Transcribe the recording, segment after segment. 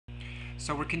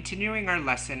So we're continuing our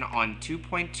lesson on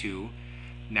 2.2.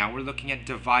 Now we're looking at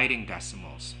dividing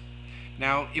decimals.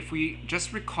 Now, if we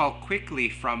just recall quickly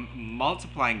from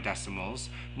multiplying decimals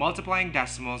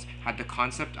had the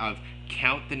concept of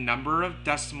count the number of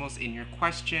decimals in your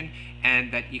question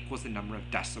and that equals the number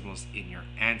of decimals in your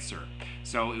answer.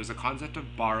 So it was a concept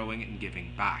of borrowing and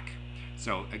giving back.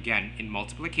 So again, in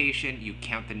multiplication, you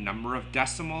count the number of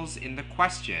decimals in the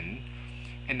question,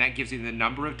 and that gives you the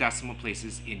number of decimal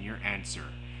places in your answer.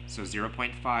 So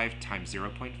 0.5 times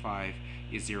 0.5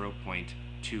 is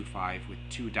 0.25 with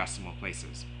 2 decimal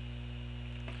places.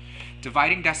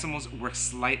 Dividing decimals works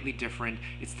slightly different.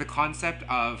 It's the concept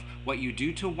of what you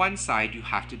do to one side, you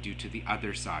have to do to the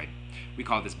other side. We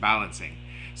call this balancing.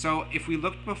 So if we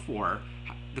looked before,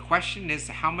 the question is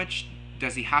how much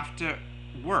does he have to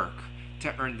work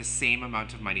to earn the same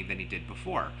amount of money than he did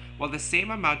before? Well, the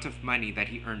same amount of money that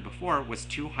he earned before was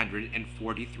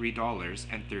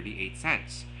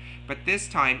 $243.38. But this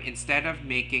time, instead of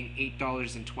making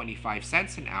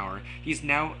 $8.25 an hour, he's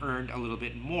now earned a little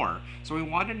bit more. So we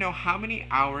want to know how many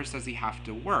hours does he have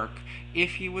to work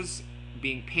if he was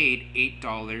being paid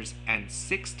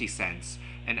 $8.60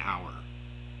 an hour.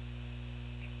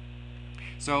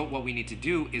 So what we need to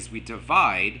do is we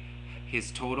divide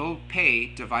his total pay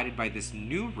divided by this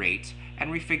new rate,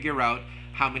 and we figure out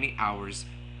how many hours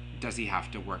does he have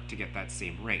to work to get that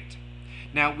same rate.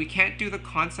 Now, we can't do the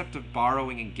concept of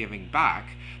borrowing and giving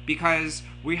back because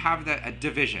we have a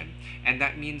division, and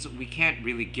that means we can't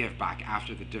really give back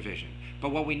after the division.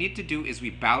 But what we need to do is we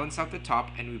balance out the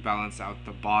top and we balance out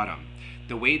the bottom.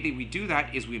 The way that we do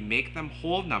that is we make them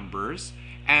whole numbers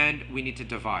and we need to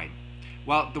divide.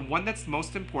 Well, the one that's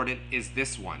most important is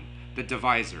this one, the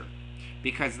divisor,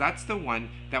 because that's the one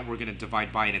that we're going to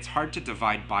divide by, and it's hard to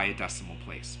divide by a decimal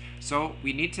place. So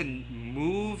we need to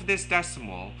move this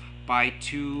decimal by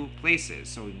 2 places.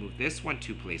 So we move this one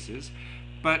 2 places,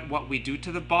 but what we do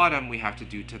to the bottom, we have to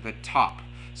do to the top.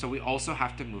 So we also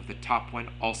have to move the top one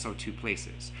also 2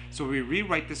 places. So we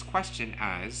rewrite this question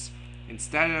as,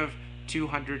 instead of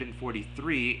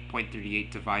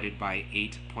 243.38 divided by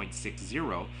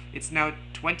 8.60, it's now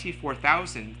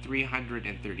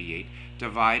 24,338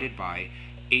 divided by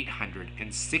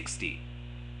 860.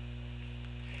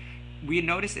 We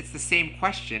notice it's the same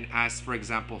question as, for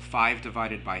example, 5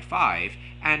 divided by 5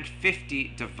 and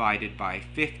 50 divided by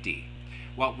 50.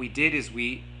 What we did is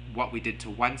what we did to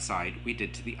one side, we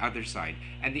did to the other side.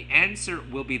 And the answer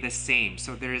will be the same.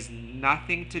 So there is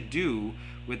nothing to do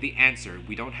with the answer.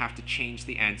 We don't have to change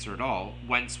the answer at all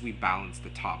once we balance the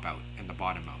top out and the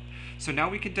bottom out. So now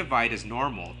we can divide as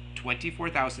normal,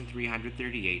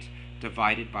 24,338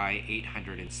 divided by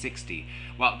 860.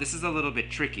 Well, this is a little bit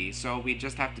tricky, so we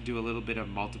just have to do a little bit of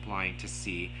multiplying to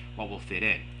see what will fit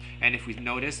in. And if we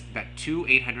notice that 2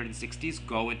 860s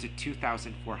go into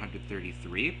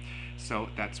 2,433, so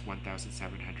that's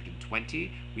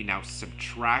 1,720. We now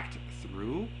subtract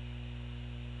through.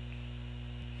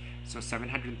 So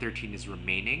 713 is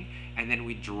remaining, and then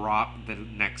we drop the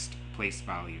next place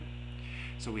value.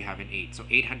 So we have an 8. So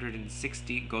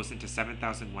 860 goes into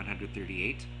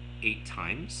 7,138 8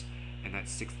 times, and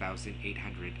that's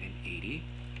 6,880.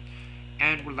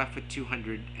 And we're left with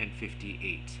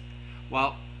 258.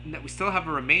 Well, we still have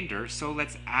a remainder, so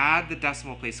let's add the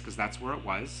decimal place because that's where it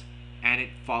was, and it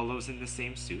follows in the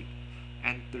same suit.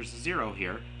 And there's a 0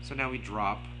 here, so now we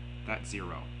drop that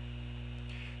 0.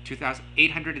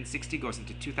 860 goes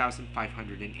into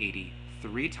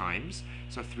 2,583 times,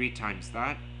 so 3 times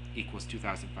that equals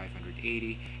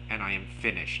 2,580, and I am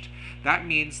finished. That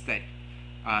means that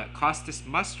Costas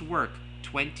must work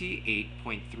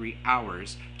 28.3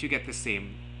 hours to get the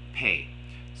same pay.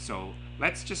 So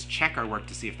let's just check our work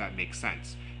to see if that makes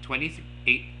sense.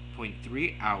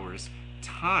 28.3 hours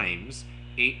times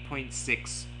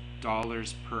 $8.6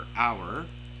 per hour.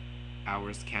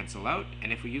 Hours cancel out,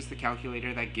 and if we use the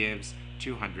calculator, that gives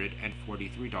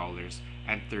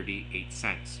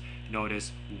 $243.38.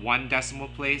 Notice 1 decimal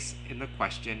place in the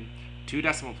question, 2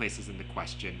 decimal places in the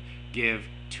question give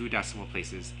 2 decimal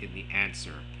places in the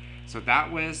answer. So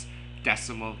that was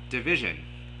decimal division.